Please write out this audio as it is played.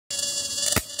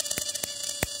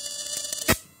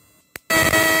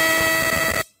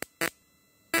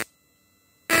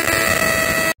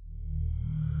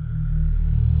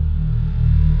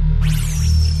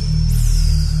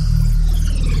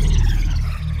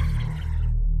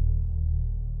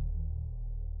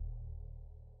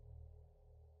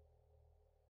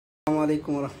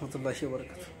আলাইকুম রহমতুল্লাহি ওয়া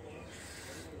বারাকাতুহু।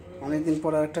 অনেকদিন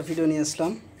পর একটা ভিডিও নিয়ে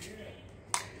আসলাম।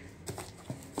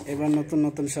 এবার নতুন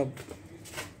নতুন সব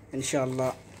ইনশাআল্লাহ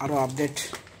আরও আপডেট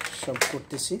সব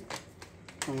করতেছি,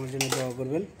 আমার জন্য দোয়া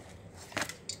করবেন।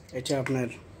 এটা আপনার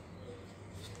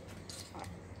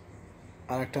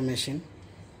আর একটা মেশিন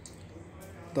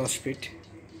 10 ফিট,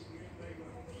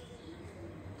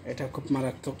 এটা খুব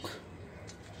মারাত্মক,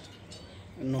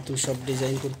 নতুন সব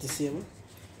ডিজাইন করতেছি এবং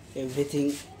এভরিথিং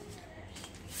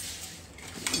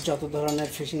যত ধরনের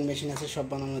ফিশিং মেশিন আছে সব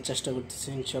বানানোর চেষ্টা করতেছি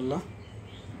ইনশাল্লাহ।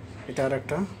 এটা আর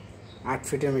একটা 8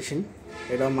 ফিটের মেশিন,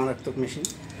 এটাও মারাত্মক মেশিন।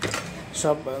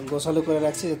 সব গোছালো করে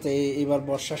রাখছি যাতে এইবার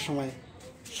বর্ষার সময়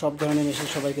সব ধরনের মেশিন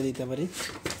সবাইকে দিতে পারি।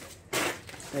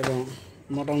 এবং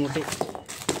মোটামুটি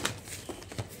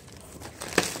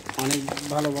অনেক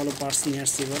ভালো ভালো পার্টস নিয়ে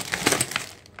আসছি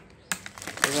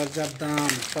এবার যার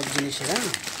দাম সব জিনিসের, হ্যাঁ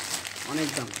অনেক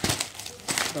দাম,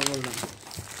 ডবল দাম।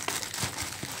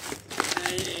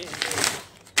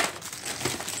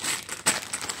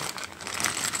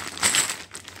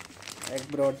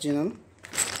 একবার অরিজিনাল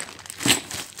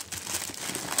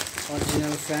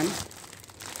ফ্যান,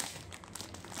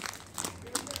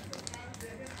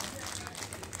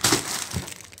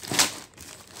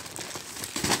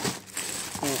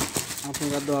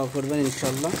 আপনারা দোয়া করবেন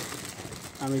ইনশাল্লাহ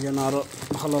আমি যেন আরও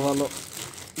ভালো ভালো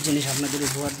জিনিস আপনাদের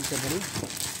উপহার দিতে পারি।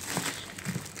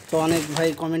 তো অনেক ভাই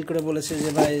কমেন্ট করে বলেছে যে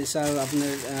ভাই স্যার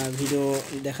আপনার ভিডিও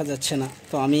দেখা যাচ্ছে না।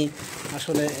 তো আমি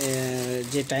আসলে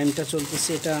যে টাইমটা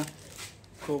চলতেছে এটা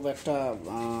খুব একটা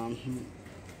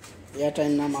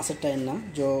টাইম না, মাসের টাইম না,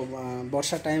 যে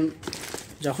বর্ষা টাইম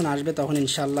যখন আসবে তখন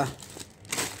ইনশাল্লাহ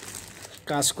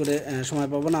কাজ করে সময়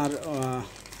পাবো না, আর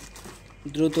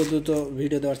দ্রুত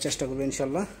ভিডিও দেওয়ার চেষ্টা করবো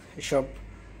ইনশাল্লাহ। এসব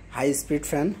হাই স্পিড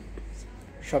ফ্যান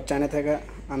সব চায়না থেকে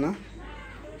আনা,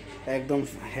 একদম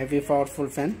heavy powerful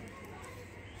fan,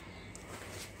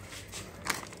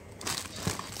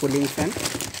 cooling fan.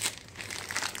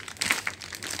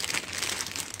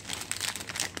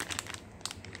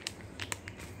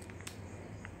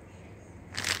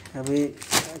 Heavy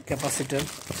capacitor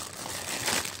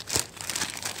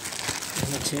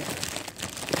হচ্ছে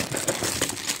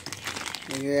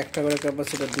একটা করে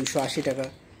ক্যাপাসিটার 280 টাকা,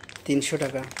 300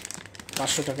 টাকা,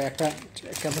 500 টাকা। একটা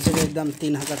ক্যাপাসিটারের দাম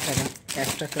 3000 টাকা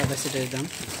একটা ক্যাপাসিটারের দাম,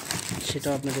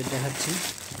 সেটাও আপনাদের দেখাচ্ছি।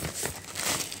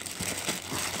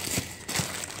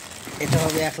 এটা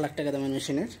হবে 1 লাখ টাকা দামের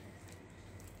মেশিনের,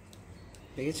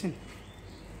 দেখেছেন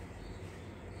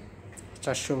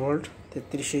 400 volt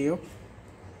 33 you,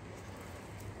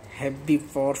 heavy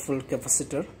powerful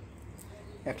capacitor,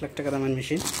 1 lakh টাকা দামের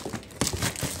মেশিন।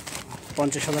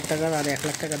 50,000 টাকার আর 1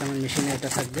 লাখ টাকা দামের মেশিনে এটা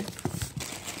থাকবে।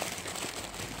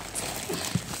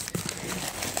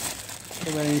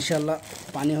 এবার ইনশাল্লাহ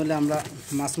পানি হলে আমরা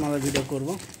মাছ মারার ভিডিও করব।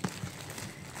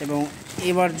 এবং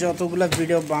এবার যতগুলো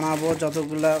ভিডিও বানাবো,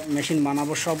 যতগুলো মেশিন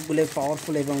বানাবো সবগুলো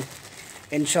পাওয়ারফুল এবং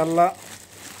ইনশাল্লাহ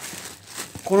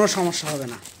কোনো সমস্যা হবে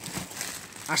না,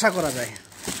 আশা করা যায়।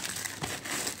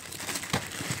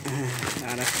 হ্যাঁ,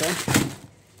 আর একটা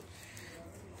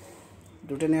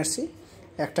দুটো নিয়ে আসছি,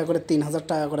 একটা করে 3000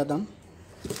 টাকা করে দাম,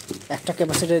 একটা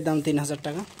ক্যাপাসিটির দাম 3000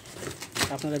 টাকা।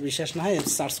 আপনারা বিশ্বাস না হয়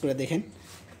সার্চ করে দেখেন,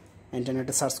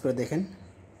 ইন্টারনেটে সার্চ করে দেখেন,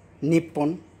 নিপ্পন,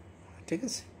 ঠিক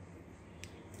আছে।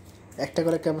 একটা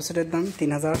করে ক্যাপাসিটির দাম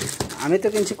 3000, আমি তো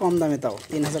কিনছি কম দামে, তাও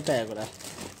 3000 টাকা করে।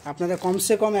 আপনারা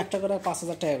কমসে কম একটা করে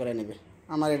 5000 টাকা করে নেবে,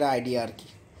 আমার এটা আইডিয়া আর কি,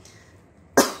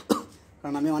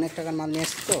 কারণ আমি অনেক টাকার মাল নিয়ে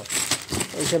আসছি তো,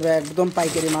 ওই হিসেবে একদম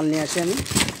পাইকারি মাল নিয়ে আসি আমি,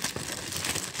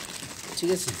 ঠিক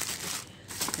আছে।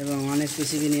 এবং অনেক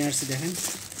পিসিবি নিয়ে আসছি, দেখেন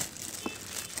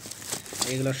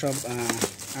এগুলো সব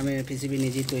আমি পিসিবি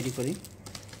নিজেই তৈরি করি,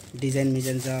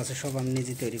 ডিজাইন যা আছে সব আমি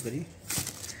নিজেই তৈরি করি।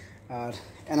 আর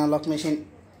অ্যানালগ মেশিন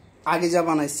আগে যা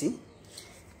বানাইছি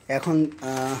এখন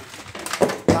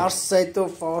তার চাইতেও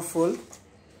পাওয়ারফুল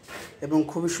এবং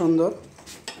খুবই সুন্দর,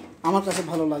 আমার কাছে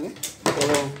ভালো লাগে। তো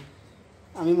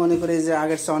আমি মনে করি যে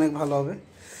আগের চেয়ে অনেক ভালো হবে।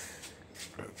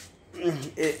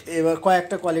 এবার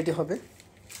কয়েকটা কোয়ালিটি হবে,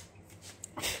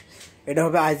 এটা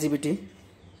হবে আইজিবিটি,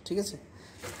 ঠিক আছে,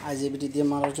 আইজিবিটি দিয়ে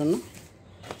মারার জন্য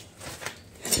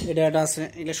এটা আছে।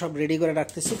 এগুলো সব রেডি করে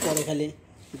রাখতেছি, পরে খালি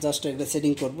জাস্ট একটা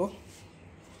সেটিং করব।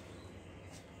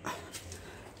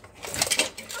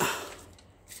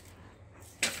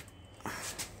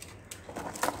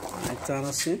 তার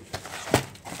আছে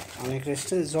অনেক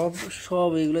রেস্টে সব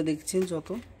এগুলো দেখছেন, যত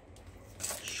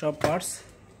সব পার্টস।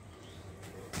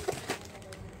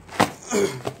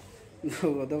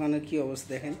 দোকানের কি অবস্থা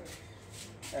দেখেন,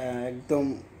 একদম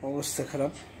অবস্থা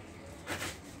খারাপ,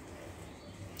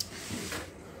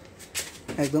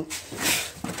 একদম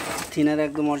থিনার,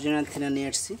 একদম অরিজিনাল থিনার নিয়ে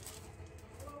আসছি।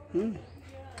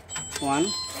 1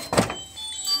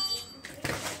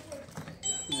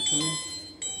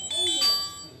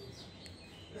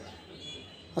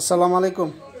 আসসালামু আলাইকুম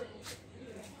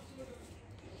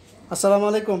আসসালামু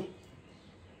আলাইকুম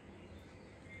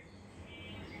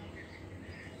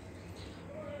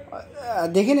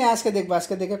দেখিনি আজকে দেখবো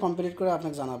আজকে দেখে কমপ্লিট করে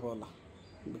আপনাকে জানাবো না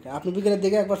আপনি বিকেলের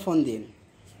দিকে একবার ফোন দিন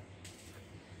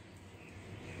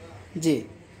জি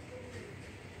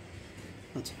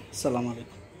আচ্ছা আসসালামু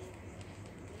আলাইকুম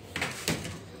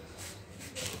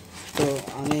তো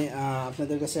আমি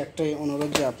আপনাদের কাছে একটাই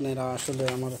অনুরোধ যে আপনারা আসলে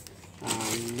আমার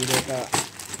ভিডিওটা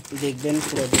দেখবেন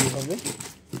পুরো দিনভাবে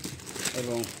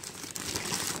এবং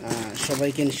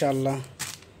সবাইকে ইনশাআল্লাহ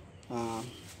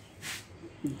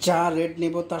যা রেট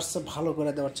নেব তার চেয়ে ভালো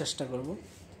করে দেওয়ার চেষ্টা করব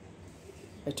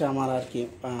এটা আমার আর কি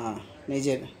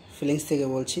নিজের ফিলিংস থেকে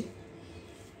বলছি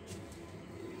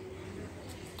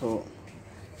তো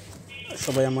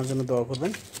সবাই আমার জন্য দোয়া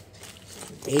করবেন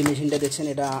এই মেশিনটা দেখছেন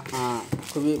এটা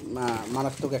খুবই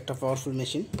মারাত্মক একটা পাওয়ারফুল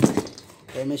মেশিন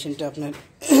এই মেশিনটা আপনার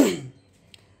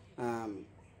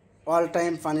অল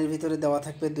টাইম পানির ভিতরে দেওয়া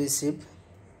থাকবে 2 সিপ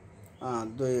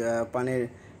পানির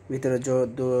ভিতরে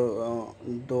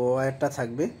দো ওয়্যারটা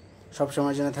থাকবে সব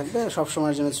সময়ের জন্য থাকবে সব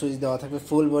সময়ের জন্য সুইচ দেওয়া থাকবে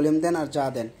ফুল ভলিউম দেন আর যা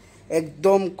দেন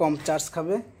একদম কম চার্জ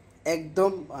খাবে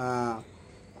একদম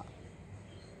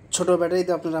ছোট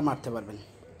ব্যাটারিতে আপনারা মারতে পারবেন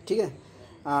ঠিক আছে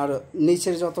আর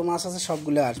নিচের যত মাছ আছে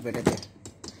সবগুলো আসবে এটাতে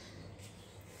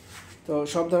তো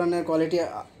সব ধরনের কোয়ালিটি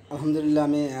আলহামদুলিল্লাহ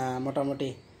আমি মোটামুটি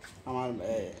আমার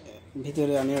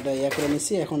ভিতরে আমি ওটা করে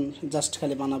নিছি এখন জাস্ট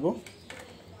খালি বানাবো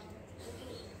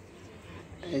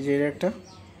এই যে একটা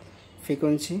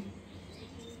ফ্রিকোয়েন্সি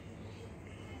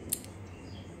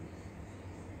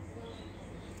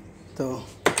তো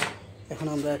এখন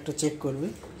আমরা একটু চেক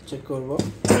করব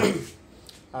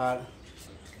আর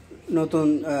নতুন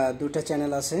দুটো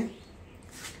চ্যানেল আছে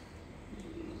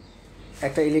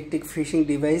একটা ইলেকট্রিক ফিশিং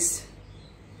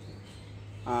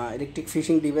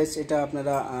ডিভাইস এটা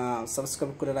আপনারা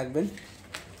সাবস্ক্রাইব করে রাখবেন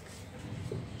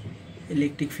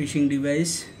ইলেকট্রিক ফিশিং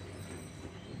ডিভাইস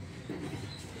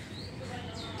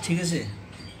ঠিক আছে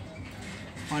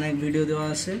অনেক ভিডিও দেওয়া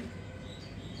আছে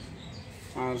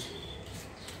আর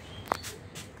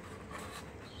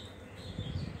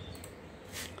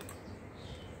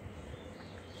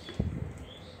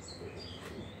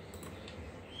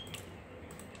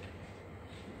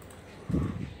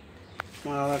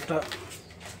একটা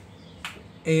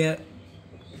এয়ার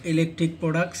ইলেকট্রিক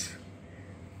প্রোডাক্টস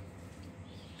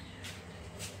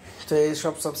তো এই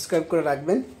সব সাবস্ক্রাইব করে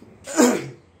রাখবেন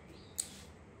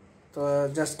তো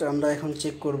জাস্ট আমরা এখন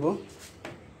চেক করব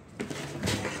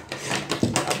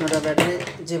আপনারা ব্যাটারি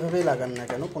যেভাবেই লাগান না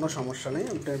কেন কোনো সমস্যা নেই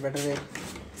আপনার ব্যাটারি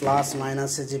প্লাস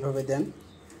মাইনাসে যেভাবে দেন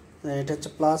এটা হচ্ছে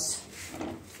প্লাস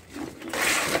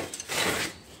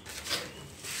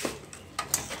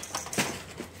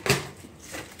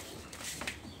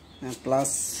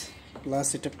প্লাস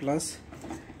এটা প্লাস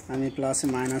আমি প্লাসে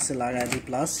মাইনাসে লাগাই দিই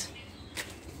প্লাস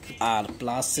আর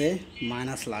প্লাসে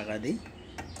মাইনাস লাগা দিই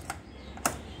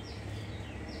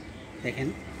দেখেন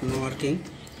নো ওয়ার্কিং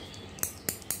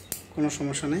কোনো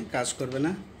সমস্যা নেই কাজ করবে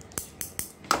না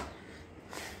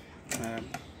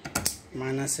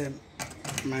মাইনাসে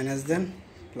মাইনাস দেন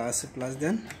প্লাসে প্লাস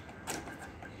দেন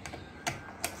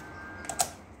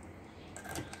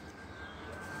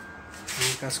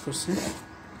কাজ করছে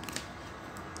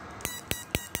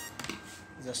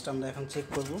জাস্ট আমরা এখন চেক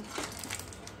করব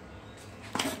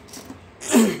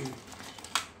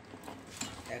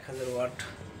 1000 ওয়াট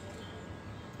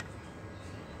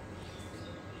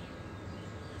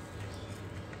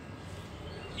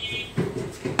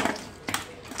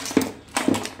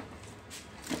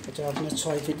এটা আপনার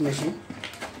 6 ফিট মেশিন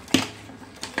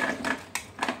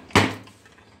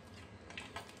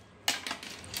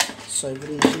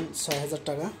 6000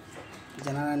 টাকা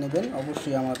যারা নেবেন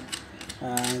অবশ্যই আমার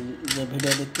যে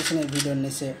ভিডিও দেখতেছেন এই ভিডিওর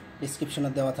নিচে ডেসক্রিপশনে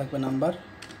দেওয়া থাকবে নাম্বার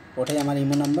ওটাই আমার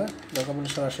ইমো নাম্বার দরকার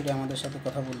পড়লে সরাসরি আমাদের সাথে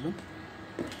কথা বলবেন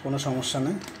কোনো সমস্যা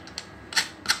নেই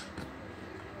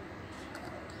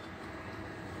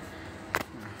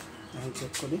এখন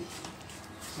চেক করি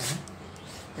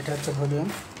এটা হচ্ছে ভলিউম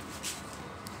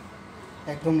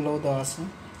একদম লো দেওয়া আছে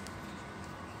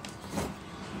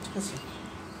ঠিক আছে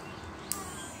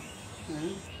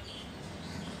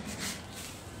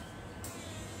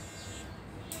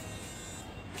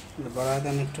बढ़ा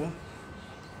दें एक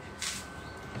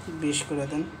 20 कर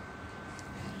दें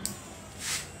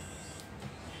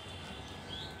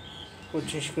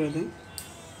 25 कर दें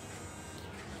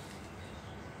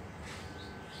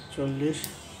 40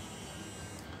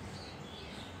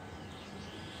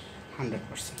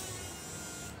 100%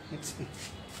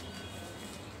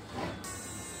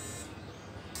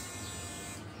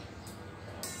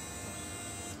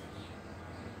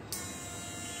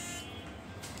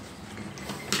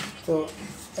 তো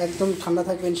একদম ঠান্ডা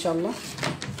থাকবে ইনশাআল্লাহ।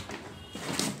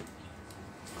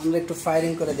 আমরা একটু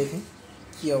ফায়ারিং করে দেখি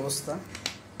কি অবস্থা।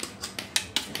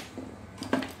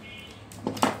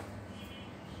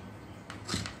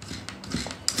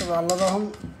 তবে আল্লাহ রহম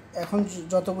এখন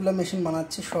যতগুলো মেশিন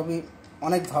বানাচ্ছি সবই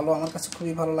অনেক ভালো, আমার কাছে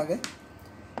খুবই ভালো লাগে।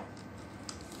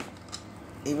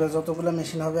 এইবার যতগুলো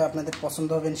মেশিন হবে আপনাদের পছন্দ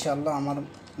হবে ইনশাআল্লাহ, আমার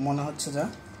মনে হচ্ছে যা।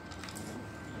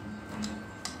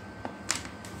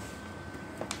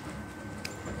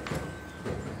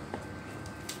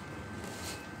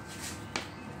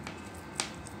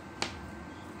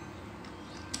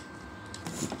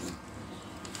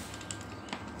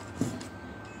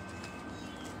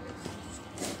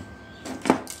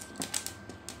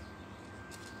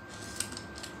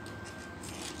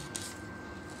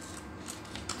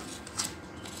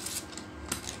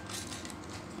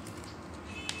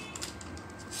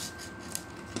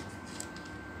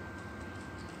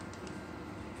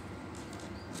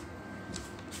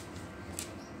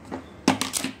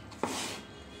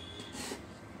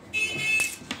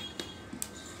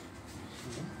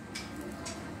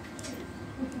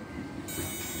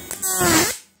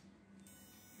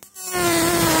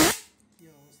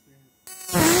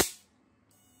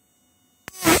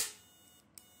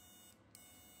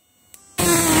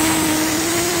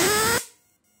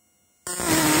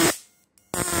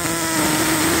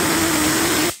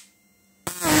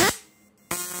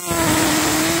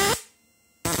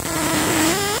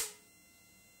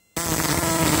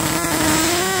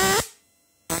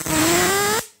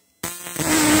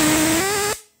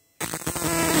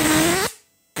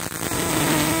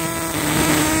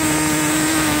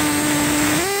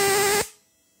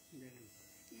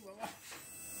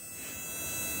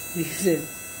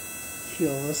 কি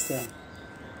অবস্থা,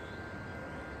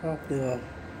 বাপরে বাপ।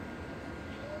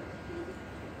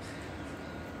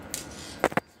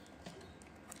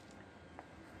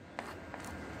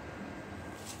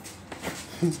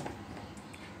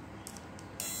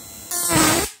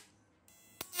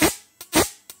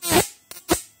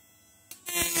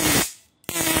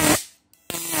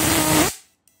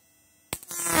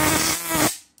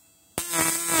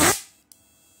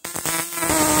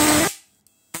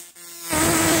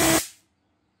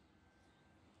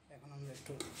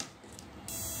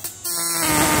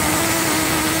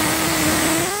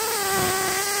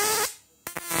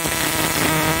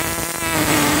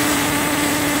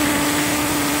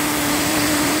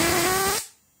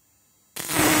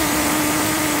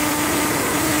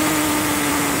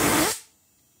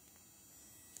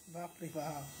 বাপরে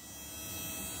বাপ,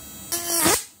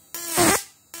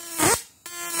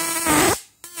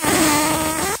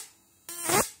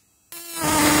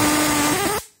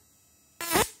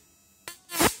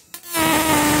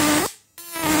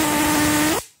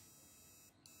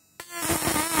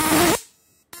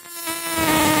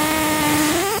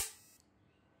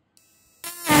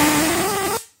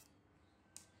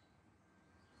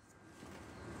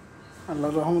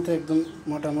 আল্লাহর রহমতে একদম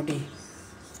মোটামুটি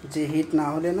যে হিট না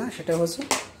হলে না সেটা হচ্ছে।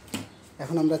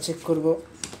 এখন আমরা চেক করব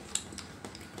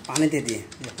পানিতে দিয়ে,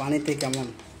 পানিতে কেমন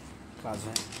কাজ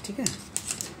হয়। ঠিক আছে,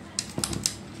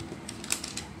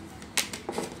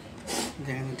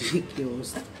 দেখেন ঠিক কী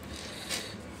অবস্থা।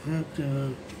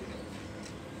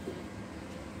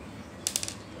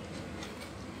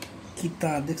 কি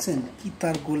তার দেখছেন, কি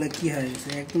তার গোলে কি হয়েছে,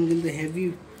 একদম কিন্তু হেভি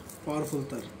পাওয়ারফুল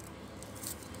তার।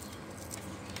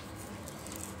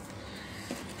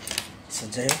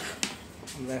 যাই হোক,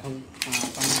 আমরা এখন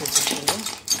পানিতে চেক করবো।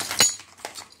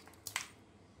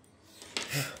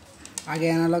 আগে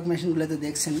অ্যানালগ মেশিনগুলোতে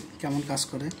দেখছেন কেমন কাজ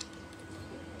করে,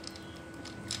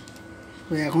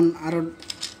 তো এখন আরও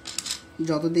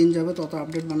যত দিন যাবে তত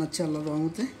আপডেট বানাচ্ছি আল্লাহর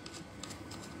রহমতে।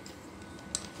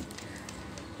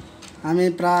 আমি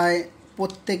প্রায়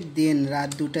প্রত্যেক দিন রাত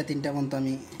 2টা-3টা পর্যন্ত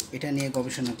আমি এটা নিয়ে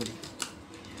গবেষণা করি,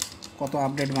 কত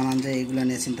আপডেট বানান যায় এগুলো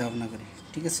নিয়ে চিন্তা ভাবনা করি।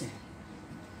 ঠিক আছে,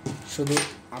 শুধু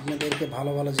আপনাদেরকে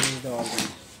ভালো ভালো জিনিস দেওয়ার জন্য।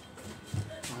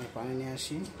 আমি পানি নিয়ে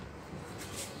আসি।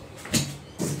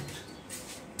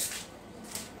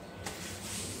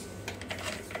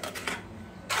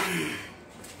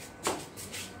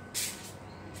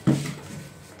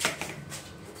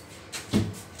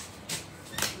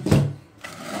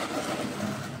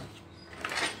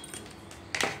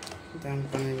 দেন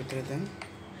পানির ভিতরে দেন।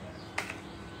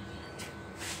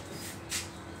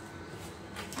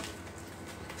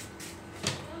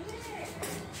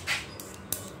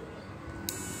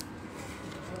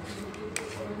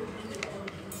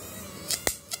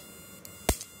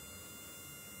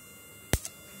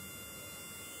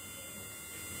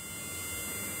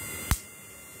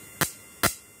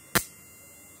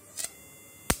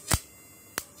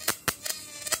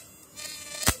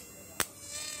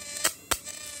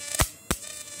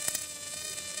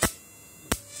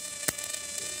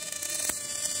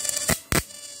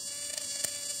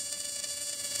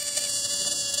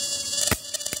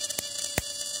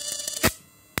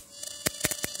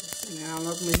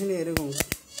 মেশিনে এরকম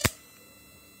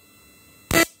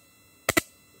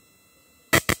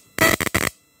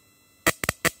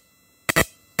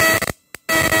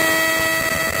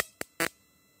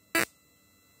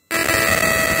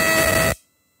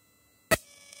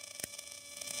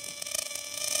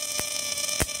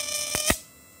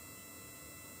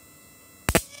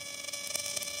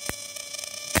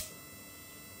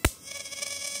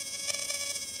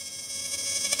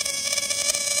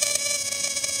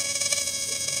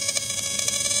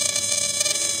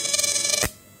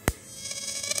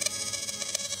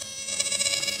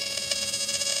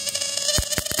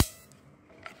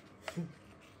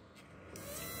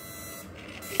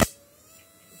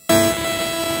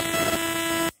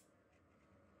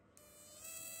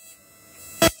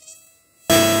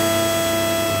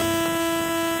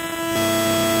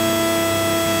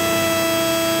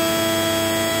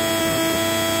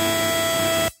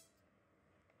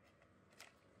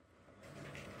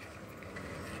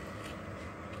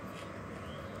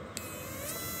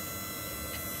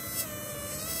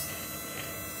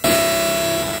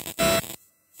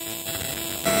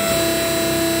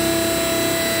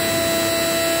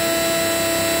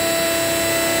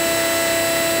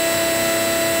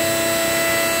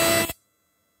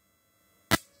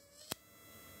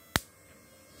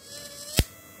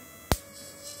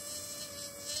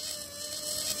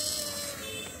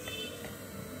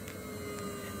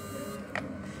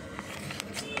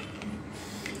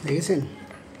দেখেছেন।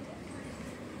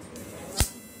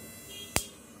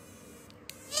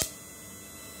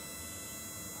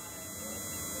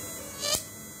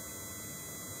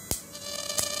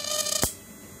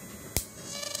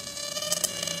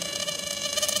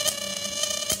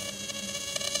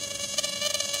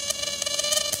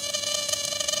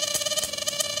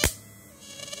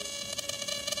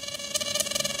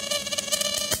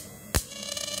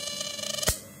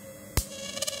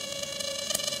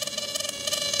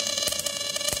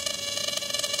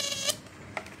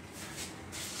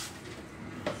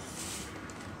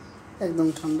 একদম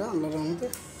ঠান্ডা আল্লাহর রহমতে।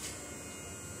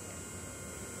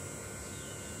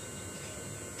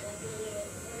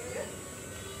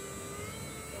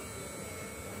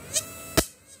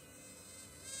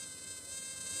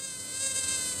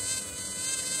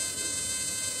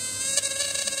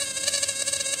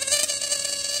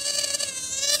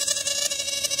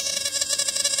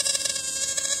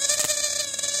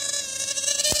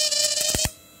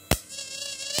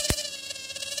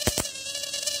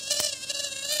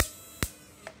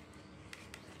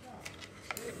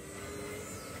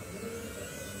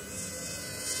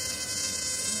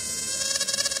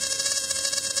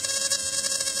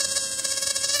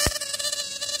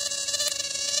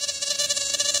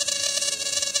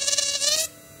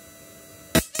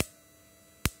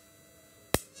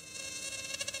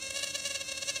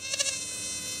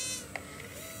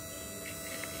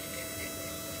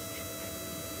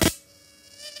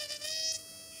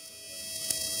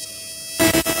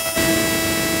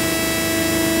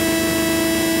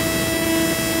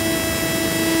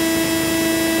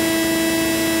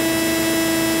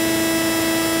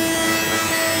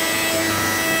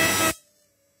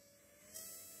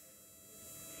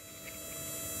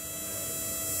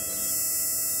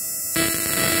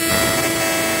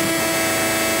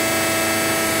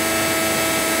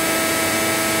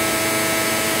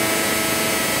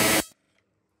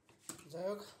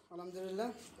 আলহামদুলিল্লাহ,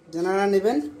 যারা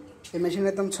নেবেন এই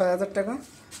মেশিনের দাম ৬,০০০ টাকা।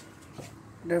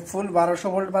 এটা ফুল ১২০০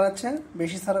 ভোল্ট বাড়াচ্ছে,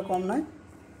 বেশি ছাড়া কম নয়।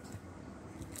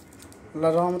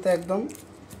 আল্লাহর রহমতে একদম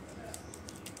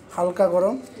হালকা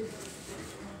গরম,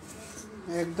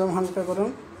 একদম হালকা গরম,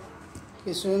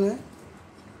 কিছুই নেই।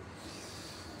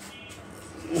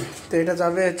 তো এটা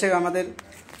যাবে হচ্ছে আমাদের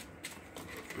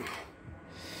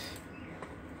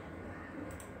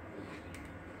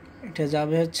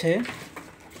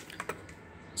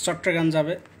চট্টগ্রাম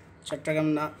যাবে, চট্টগ্রাম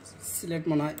না সিলেট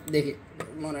মনে হয়, দেখি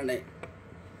মনে নেই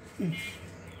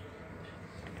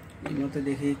এই মতো,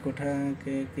 দেখি কোথা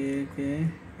কে কে কে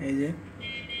এই যে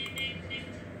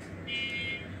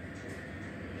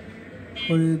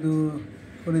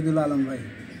ফরিদুল আলম ভাই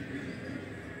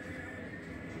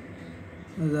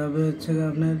যাবে হচ্ছে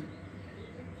আপনার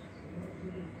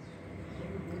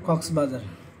কক্সবাজার।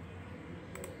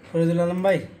 ফরিদুল আলম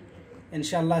ভাই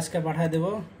ইনশাআল্লাহ আজকে পাঠিয়ে দেব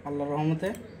আল্লাহর রহমতে।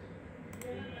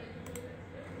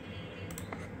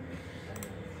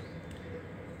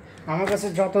 আমার কাছে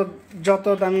যত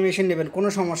দামি মেশিন নেবেন কোনো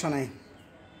সমস্যা নাই,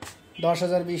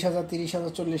 ১০,০০০, ২০,০০০,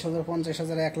 ৩০,০০০, ৪০,০০০,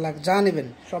 ৫০,০০০, ১ লাখ যা নেবেন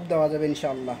সব দেওয়া যাবে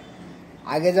ইনশাআল্লাহ।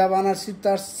 আগে যা বানাচ্ছি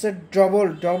তার সে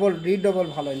রিডবল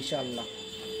ভালো ইনশাআল্লাহ।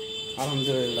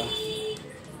 আলহামদুলিল্লাহ,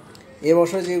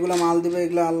 এবছর যেগুলো মাল দেবে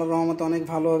এগুলো আল্লাহর রহমতে অনেক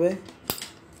ভালো হবে।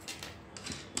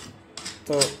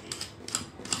 তো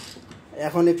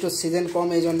এখন একটু সিজন কম,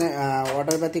 এই জন্য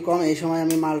অর্ডার পাতি কম। এই সময়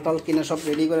আমি মাল টাল কিনে সব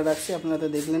রেডি করে রাখছি, আপনারা তো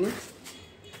দেখলেনই।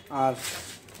 আর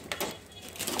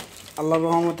আল্লাহর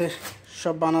রহমতে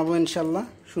সব বানাবো ইনশাল্লাহ,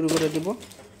 শুরু করে দেব।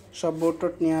 সব বোর্ড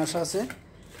টোট নিয়ে আসা আছে,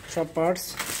 সব পার্টস,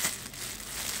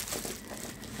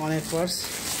 অনেক পার্টস।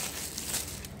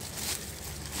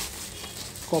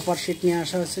 কপার শিট নিয়ে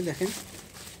আসা হচ্ছে, দেখেন।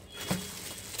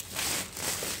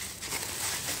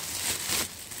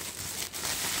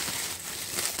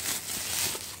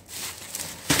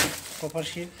 কপার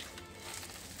শিট,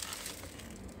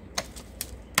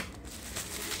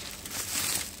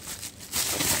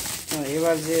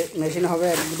 এবার যে মেশিন হবে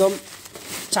একদম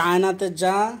চায়নাতে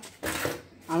যা,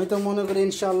 আমি তো মনে করি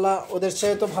ইনশাল্লাহ ওদের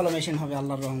চেয়ে তো ভালো মেশিন হবে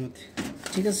আল্লাহর রহমতে,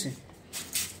 ঠিক আছে।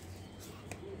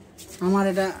 আমার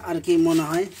এটা আর কি মনে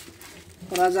হয়,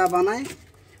 ওরা যা বানায়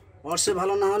ওর চেয়ে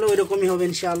ভালো না হলে ওইরকমই হবে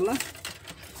ইনশাআল্লাহ।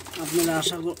 আপনারা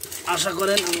আশা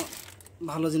করেন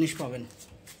ভালো জিনিস পাবেন।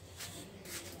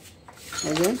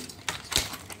 এই যে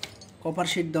কপার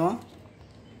শিট দেওয়া,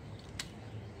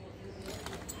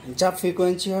 যা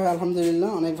ফ্রিকোয়েন্সি হয় আলহামদুলিল্লাহ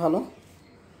অনেক ভালো।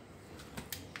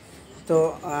 তো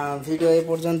ভিডিও এই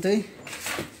পর্যন্তই।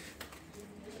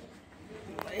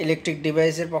 ইলেকট্রিক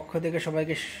ডিভাইসের পক্ষ থেকে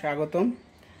সবাইকে স্বাগতম,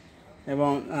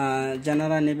 এবং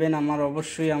যারা নেবেন আমার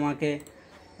অবশ্যই আমাকে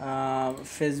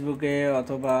ফেসবুকে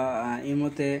অথবা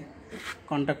ইমোতে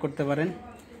কন্ট্যাক্ট করতে পারেন।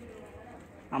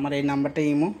 আমার এই নাম্বারটা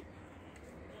ইমো।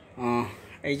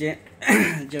 এই যে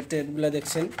যে টেপগুলো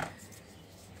দেখছেন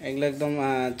এগুলো একদম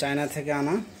চায়না থেকে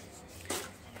আনা,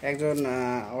 একজন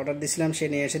অর্ডার দিছিলাম, সে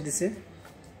নিয়ে এসে দিছে।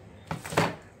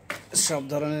 সব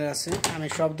ধরনের আছে, আমি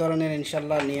সব ধরনের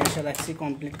ইনশাল্লাহ নিয়ে এসে রাখছি,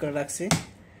 কমপ্লিট করে রাখছি।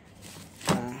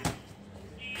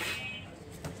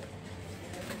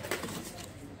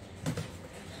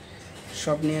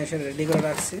 সব নিয়ে এসে রেডি করে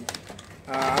রাখছি।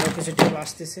 আরও কিছু টেপ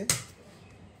আসতেছে।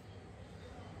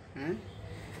 হ্যাঁ,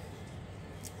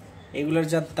 এগুলোর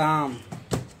যা দাম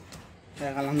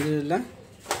আলহামদুলিল্লাহ।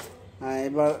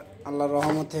 এবার আল্লাহর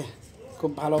রহমতে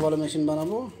খুব ভালো ভালো মেশিন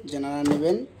বানাবো। যারা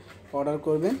নেবেন অর্ডার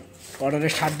করবেন,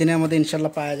 অর্ডারের 7 দিনের মধ্যে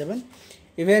ইনশাল্লাহ পাওয়া যাবেন।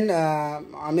 ইভেন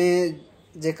আমি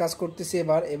যে কাজ করতেছি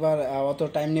এবার অত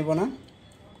টাইম নেব না,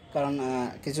 কারণ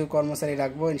কিছু কর্মচারী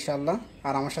রাখবো ইনশাল্লাহ।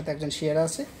 আর আমার সাথে একজন শেয়ার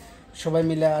আছে, সবাই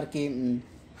মিলে আর কি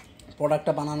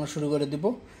প্রোডাক্টটা বানানো শুরু করে দিব।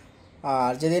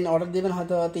 আর যেদিন অর্ডার দিবেন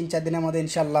হয়তো 3-4 দিনের মধ্যে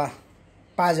ইনশাল্লাহ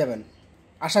পাওয়া যাবেন,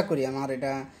 আশা করি। আমার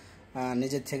এটা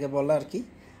নিজের থেকে বলা আর কি,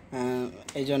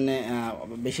 এই জন্যে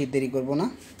বেশি দেরি করব না।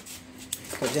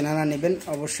 তো যারা নেবেন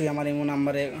অবশ্যই আমার ইমো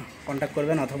নাম্বারে কন্ট্যাক্ট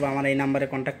করবেন, অথবা আমার এই নাম্বারে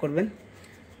কন্ট্যাক্ট করবেন।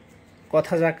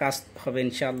 কথা যা কাজ হবে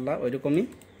ইনশাআল্লাহ ওইরকমই।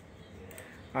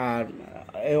 আর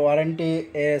এই ওয়ারেন্টি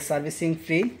সার্ভিসিং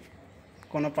ফ্রি,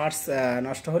 কোনো পার্টস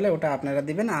নষ্ট হলে ওটা আপনারা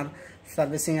দিবেন। আর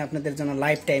সার্ভিসিং আপনাদের জন্য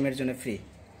লাইফ টাইমের জন্য ফ্রি,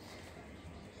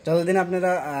 যতদিন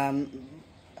আপনারা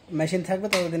মেশিন থাকবে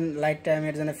ততদিন লাইফ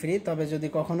টাইমের জন্য ফ্রি। তবে যদি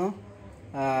কখনো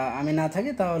আমি না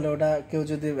থাকি তাহলে ওটা কেউ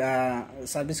যদি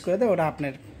সার্ভিস করে দেয় ওটা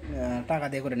আপনার টাকা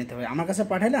দিয়ে করে নিতে হবে। আমার কাছে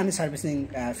পাঠালে আমি সার্ভিসিং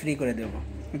ফ্রি করে দেবো।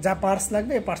 যা পার্টস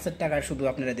লাগবে এই পার্টসের টাকা শুধু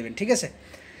আপনারা দেবেন, ঠিক আছে।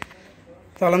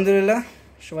 তো আলহামদুলিল্লাহ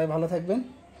সবাই ভালো থাকবেন।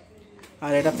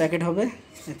 আর এটা প্যাকেট হবে,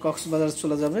 কক্সবাজার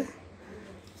চলে যাবে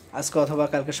আজকে অথবা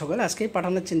কালকে সকালে। আজকেই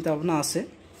পাঠানোর চিন্তা ভাবনা আছে,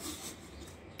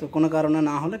 তো কোনো কারণে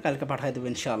না হলে কালকে পাঠিয়ে দেবো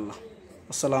ইনশাআল্লাহ।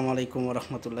 আসসালামু আলাইকুম ওয়া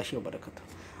রাহমাতুল্লাহি ওয়া বারাকাতুহু।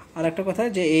 আর একটা কথা,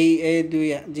 যে এই দুই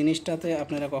জিনিসটাতে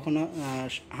আপনারা কখনো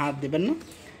হাত দিবেন না,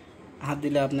 হাত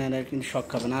দিলে আপনারা কিন্তু শক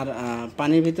খাবেন। আর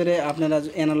পানির ভিতরে আপনারা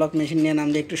অ্যানালগ মেশিন নিয়ে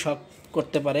নামলে একটু শক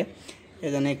করতে পারে,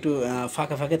 এই জন্য একটু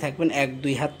ফাঁকে ফাঁকে থাকবেন,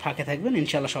 1-2 হাত ফাঁকে থাকবেন,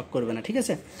 ইনশাআল্লাহ শক করবে না, ঠিক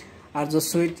আছে। আর যে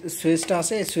সুইচটা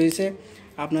আছে এই সুইচে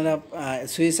আপনারা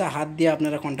সুইচে হাত দিয়ে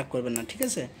আপনারা কন্ট্যাক্ট করবেন না, ঠিক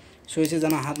আছে। সুইচে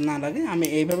যেন হাত না লাগে, আমি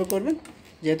এইভাবে করবেন,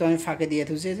 যেহেতু আমি ফাঁকে দিয়ে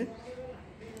থুছি, যে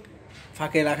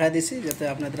ফাঁকে রাখা দিছি যাতে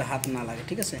আপনাদের হাত না লাগে,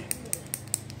 ঠিক আছে।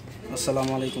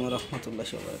 আসসালামু আলাইকুম ওয়া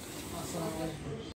রাহমাতুল্লাহি ওয়া বারাকাতুহু।